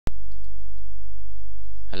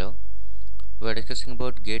Hello, we are discussing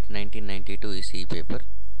about GATE 1992 ECE paper,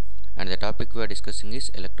 and the topic we are discussing is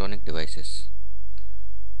electronic devices.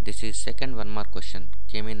 This is second 1 mark question,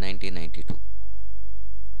 came in 1992.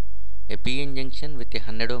 A PN junction with a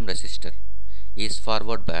 100 ohm resistor is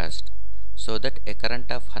forward biased so that a current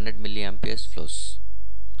of 100 milliamperes flows.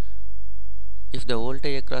 If the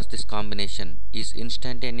voltage across this combination is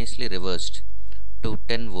instantaneously reversed to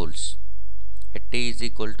 10 volts at t is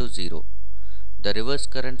equal to 0, the reverse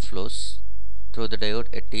current flows through the diode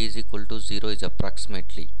at t is equal to 0 is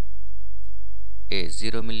approximately A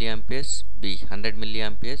 0 milliamperes, B 100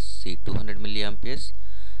 milliamperes, C 200 milliamperes,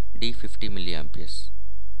 D 50 milliamperes.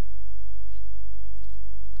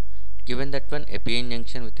 Given that one, a PN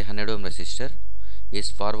junction with a 100 ohm resistor is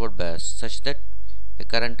forward biased such that a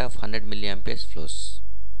current of 100 milliamperes flows.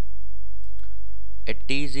 At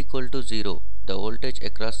t is equal to 0, the voltage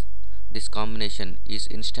across this combination is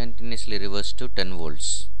instantaneously reversed to 10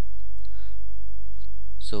 volts.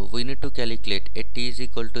 So we need to calculate at t is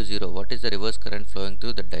equal to 0 what is the reverse current flowing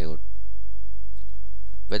through the diode,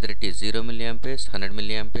 whether it is 0 milliamperes, 100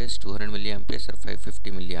 milliamperes, 200 milliamperes or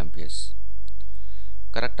 550 milliamperes.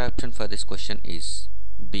 Correct option for this question is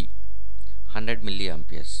B, 100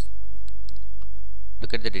 milliamperes.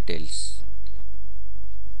 Look at the details.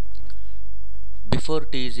 Before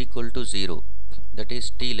t is equal to 0, that is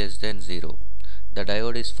t less than 0, the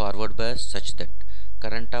diode is forward biased such that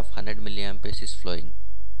current of 100 milliamperes is flowing,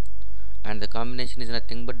 and the combination is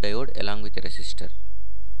nothing but diode along with a resistor.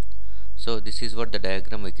 So this is what the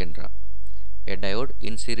diagram we can draw. A diode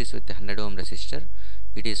in series with a 100 ohm resistor,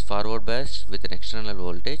 it is forward biased with an external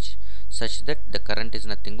voltage such that the current is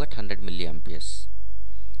nothing but 100 milliamperes,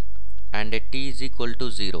 and at t is equal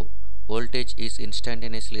to 0, voltage is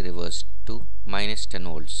instantaneously reversed to minus 10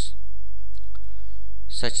 volts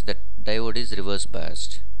such that diode is reverse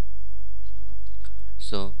biased.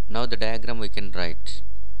 So now the diagram we can write,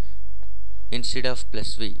 instead of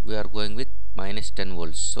plus V we are going with minus 10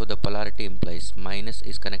 volts, so the polarity implies minus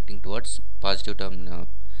is connecting towards positive term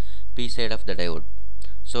P side of the diode,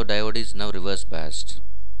 so diode is now reverse biased.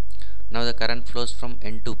 Now the current flows from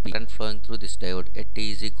N to P, current flowing through this diode at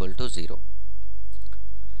t is equal to 0.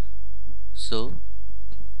 So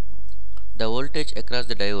the voltage across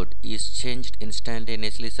the diode is changed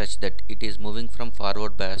instantaneously such that it is moving from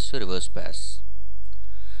forward bias to reverse bias.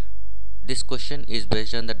 This question is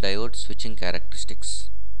based on the diode switching characteristics.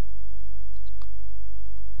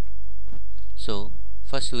 So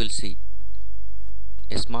first we will see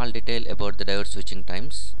a small detail about the diode switching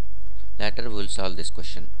times. Later we will solve this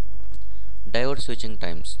question. Diode switching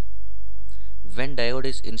times. When diode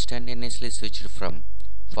is instantaneously switched from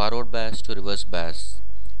forward bias to reverse bias,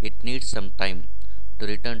 it needs some time to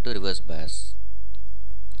return to reverse bias.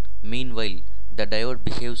 Meanwhile, the diode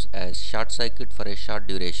behaves as short circuit for a short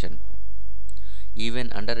duration,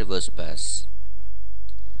 even under reverse bias.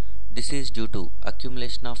 This is due to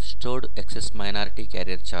accumulation of stored excess minority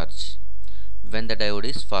carrier charge when the diode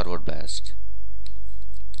is forward biased.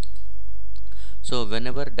 So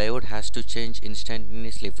whenever diode has to change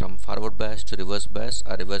instantaneously from forward bias to reverse bias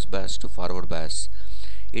or reverse bias to forward bias,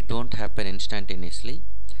 it won't happen instantaneously,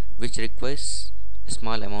 which requires a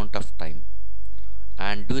small amount of time,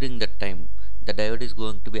 and during that time the diode is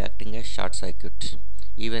going to be acting as short circuit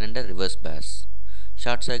even under reverse bias.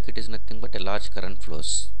 Short circuit is nothing but a large current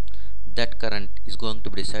flows. That current is going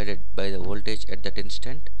to be decided by the voltage at that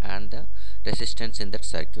instant and the resistance in that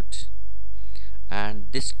circuit, and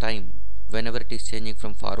this time whenever it is changing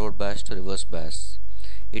from forward bias to reverse bias,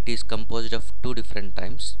 it is composed of two different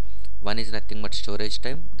times. One is nothing but storage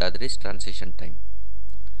time, the other is transition time.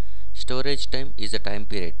 Storage time is the time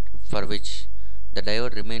period for which the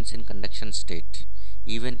diode remains in conduction state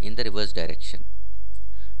even in the reverse direction.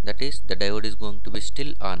 That is, the diode is going to be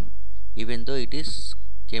still on even though it is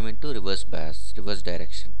came into reverse bias, reverse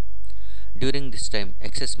direction. During this time,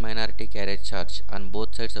 excess minority carrier charge on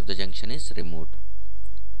both sides of the junction is removed.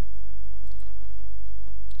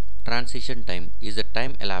 Transition time is the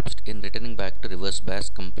time elapsed in returning back to reverse bias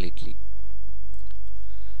completely.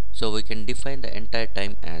 So we can define the entire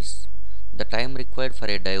time as the time required for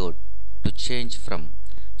a diode to change from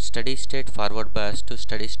steady state forward bias to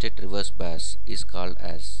steady state reverse bias is called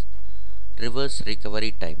as reverse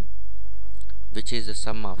recovery time, which is the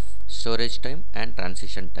sum of storage time and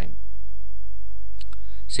transition time.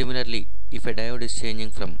 Similarly, if a diode is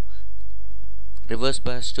changing from reverse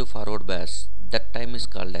bias to forward bias, that time is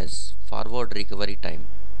called as forward recovery time.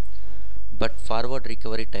 But forward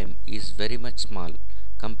recovery time is very much small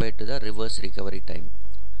compared to the reverse recovery time.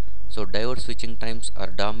 So diode switching times are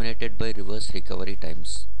dominated by reverse recovery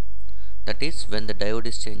times. that is when the diode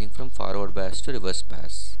is changing from forward bias to reverse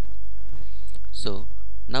bias. So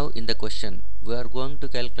now in the question we are going to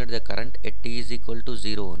calculate the current at t is equal to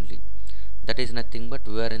 0 only. That is nothing but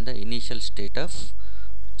we are in the initial state of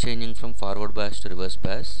changing from forward bias to reverse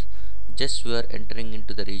bias. Just we are entering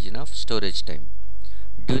into the region of storage time.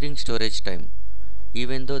 During storage time,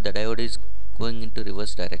 even though the diode is going into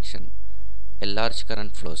reverse direction, a large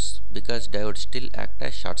current flows because diode still act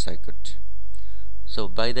as short circuit. So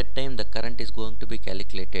by that time the current is going to be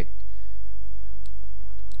calculated,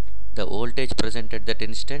 the voltage present at that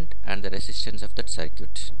instant and the resistance of that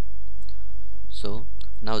circuit. So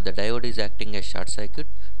now the diode is acting as short circuit,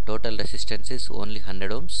 total resistance is only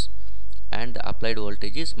 100 ohms and the applied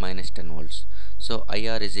voltage is minus 10 volts. So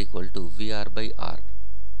IR is equal to VR by R.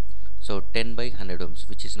 So 10 by 100 ohms,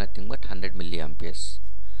 which is nothing but 100 milliamperes.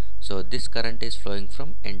 So this current is flowing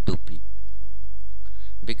from N to P.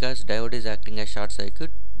 Because diode is acting as short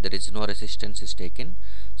circuit, there is no resistance is taken.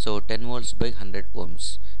 So 10 volts by 100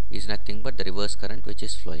 ohms is nothing but the reverse current which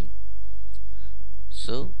is flowing.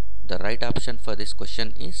 So the right option for this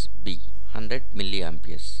question is B, 100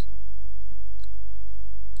 milliamperes.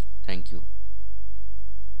 Thank you.